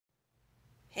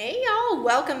Hey y'all,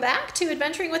 welcome back to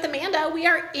Adventuring with Amanda. We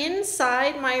are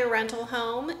inside my rental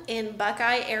home in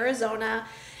Buckeye, Arizona,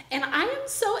 and I am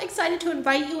so excited to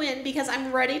invite you in because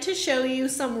I'm ready to show you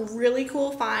some really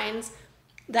cool finds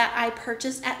that I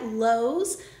purchased at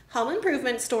Lowe's home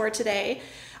improvement store today.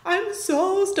 I'm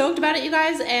so stoked about it, you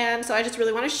guys, and so I just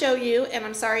really want to show you, and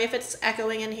I'm sorry if it's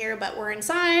echoing in here, but we're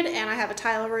inside and I have a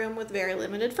tile room with very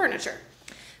limited furniture.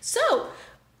 So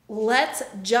let's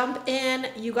jump in.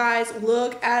 You guys,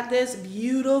 look at this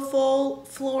beautiful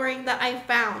flooring that I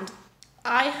found.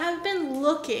 I have been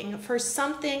looking for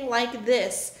something like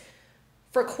this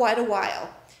for quite a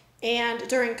while. And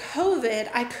during COVID,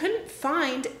 I couldn't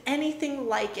find anything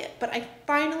like it, but I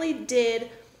finally did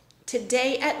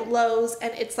today at Lowe's,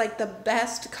 and it's like the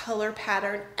best color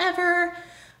pattern ever.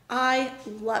 I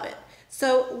love it.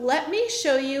 So let me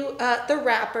show you the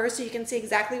wrapper so you can see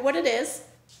exactly what it is.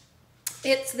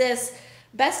 It's this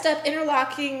Best Up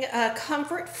interlocking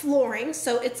comfort flooring.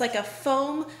 So it's like a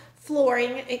foam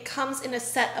flooring. It comes in a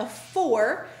set of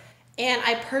 4, and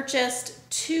I purchased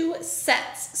 2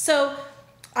 sets. So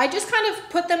I just kind of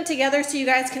put them together so you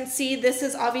guys can see this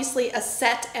is obviously a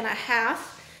set and a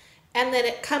half. And then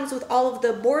it comes with all of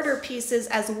the border pieces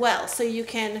as well. So you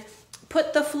can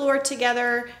put the floor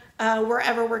together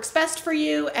wherever works best for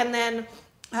you, and then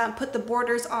put the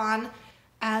borders on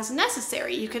as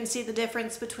necessary. You can see the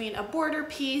difference between a border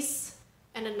piece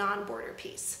and a non-border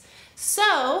piece.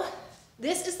 So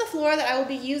this is the floor that I will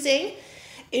be using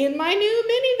in my new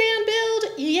minivan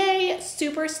build. Yay,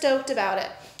 super stoked about it.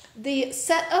 The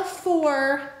set of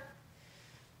 4,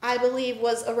 I believe,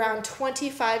 was around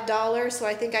 $25, so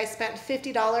I think I spent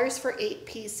 $50 for 8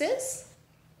 pieces.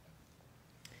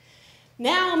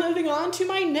 Now moving on to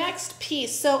my next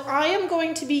piece. So I am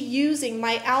going to be using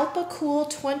my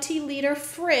Alpacool 20-liter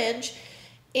fridge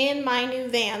in my new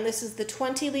van. This is the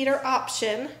 20-liter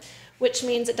option, which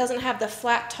means it doesn't have the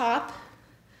flat top.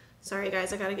 Sorry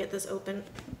guys, I gotta get this open,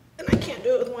 and I can't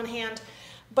do it with one hand.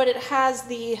 But it has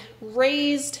the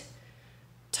raised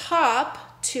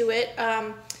top to it,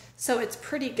 so it's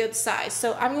pretty good size.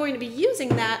 So I'm going to be using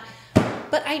that.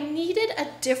 But I needed a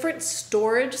different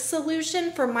storage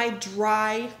solution for my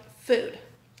dry food.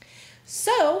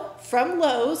 So from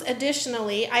Lowe's,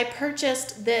 additionally, I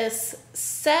purchased this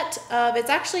set of, it's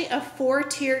actually a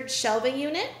 4-tiered shelving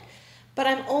unit, but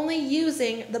I'm only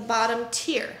using the bottom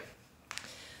tier.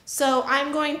 So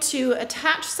I'm going to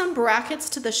attach some brackets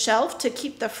to the shelf to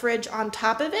keep the fridge on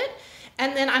top of it,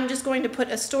 and then I'm just going to put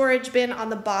a storage bin on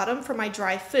the bottom for my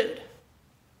dry food.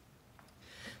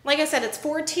 Like I said, it's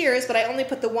 4 tiers, but I only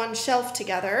put the 1 shelf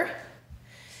together.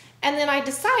 And then I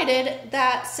decided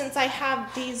that since I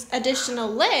have these additional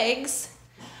legs,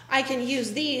 I can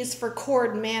use these for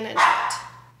cord management.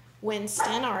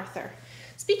 Winston, Arthur.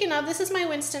 Speaking of, this is my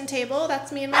Winston table.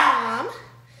 That's me and my mom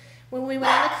when we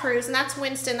went on the cruise. And that's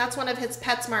Winston. That's one of his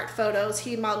PetSmart photos.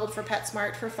 He modeled for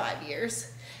PetSmart for 5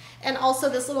 years. And also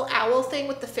this little owl thing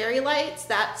with the fairy lights,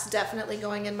 that's definitely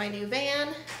going in my new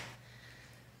van.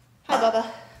 Hi, Bubba.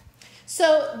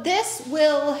 So this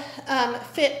will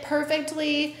fit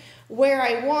perfectly where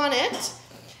I want it,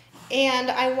 and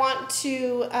I want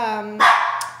to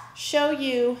show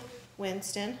you,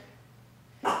 Winston,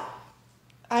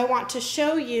 I want to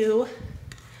show you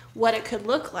what it could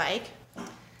look like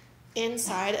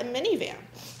inside a minivan.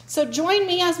 So join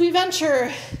me as we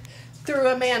venture through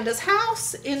Amanda's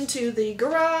house into the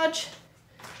garage.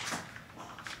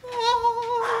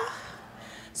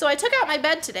 So I took out my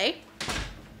bed today.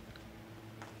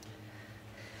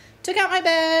 Took out my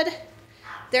bed,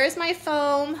 there's my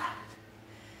foam,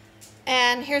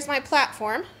 and here's my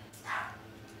platform.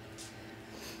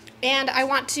 And I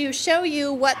want to show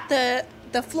you what the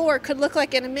floor could look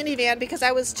like in a minivan because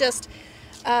I was just,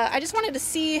 I just wanted to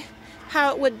see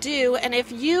how it would do. And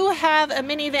if you have a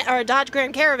minivan or a Dodge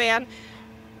Grand Caravan,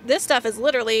 this stuff is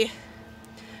literally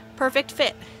perfect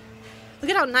fit.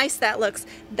 Look at how nice that looks.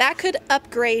 That could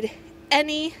upgrade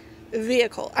any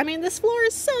vehicle. I mean, this floor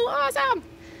is so awesome.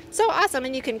 So awesome,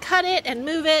 and you can cut it and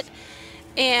move it,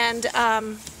 and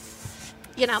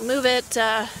you know, move it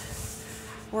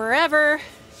wherever.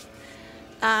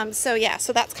 So yeah,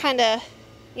 so that's kind of,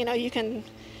 you know, you can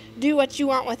do what you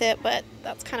want with it, but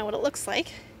that's kind of what it looks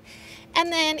like.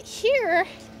 And then here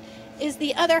is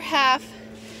the other half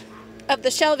of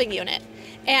the shelving unit,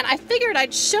 and I figured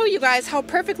I'd show you guys how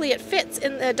perfectly it fits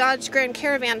in the Dodge Grand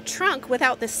Caravan trunk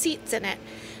without the seats in it.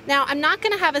 Now, I'm not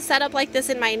going to have a setup like this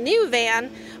in my new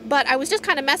van, but I was just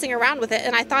kind of messing around with it,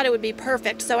 and I thought it would be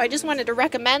perfect. So I just wanted to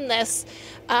recommend this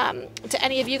to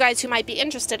any of you guys who might be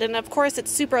interested. And of course,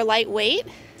 it's super lightweight,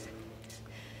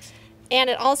 and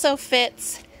it also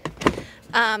fits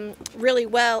really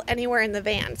well anywhere in the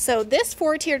van. So this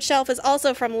 4-tiered shelf is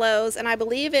also from Lowe's, and I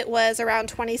believe it was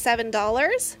around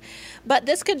 $27. But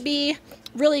this could be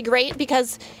really great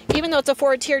because even though it's a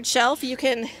 4-tiered shelf, you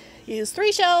can use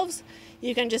 3 shelves.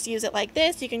 You can just use it like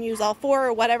this. You can use all 4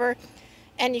 or whatever,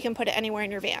 and you can put it anywhere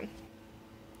in your van.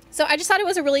 So I just thought it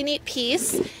was a really neat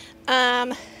piece.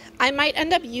 I might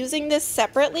end up using this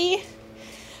separately,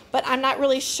 but I'm not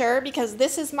really sure because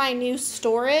this is my new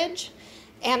storage,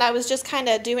 and I was just kind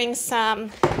of doing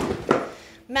some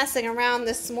messing around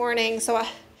this morning. So I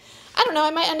don't know,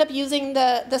 I might end up using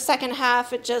the second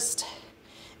half. It just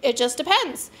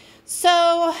depends.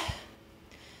 So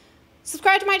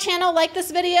subscribe to my channel, like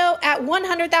this video. At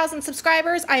 100,000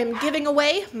 subscribers, I am giving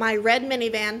away my red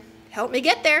minivan. Help me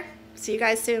get there. See you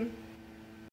guys soon.